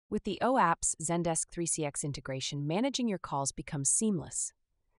With the OAPPS Zendesk 3CX integration, managing your calls becomes seamless.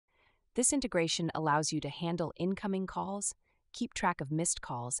 This integration allows you to handle incoming calls, keep track of missed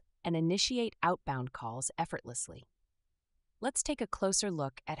calls, and initiate outbound calls effortlessly. Let's take a closer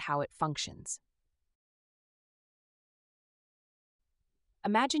look at how it functions.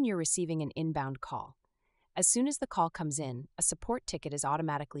 Imagine you're receiving an inbound call. As soon as the call comes in, a support ticket is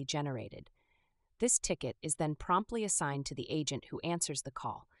automatically generated. This ticket is then promptly assigned to the agent who answers the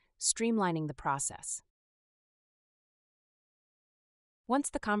call, streamlining the process. Once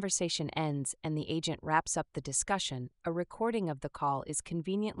the conversation ends and the agent wraps up the discussion, a recording of the call is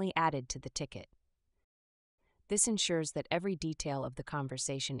conveniently added to the ticket. This ensures that every detail of the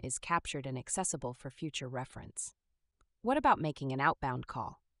conversation is captured and accessible for future reference. What about making an outbound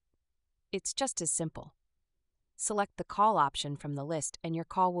call? It's just as simple. Select the call option from the list and your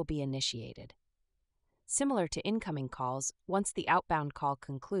call will be initiated. Similar to incoming calls, once the outbound call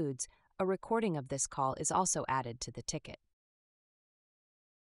concludes, a recording of this call is also added to the ticket.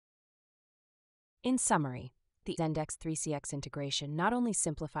 In summary, the Zendesk 3CX integration not only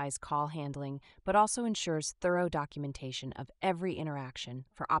simplifies call handling, but also ensures thorough documentation of every interaction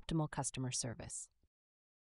for optimal customer service.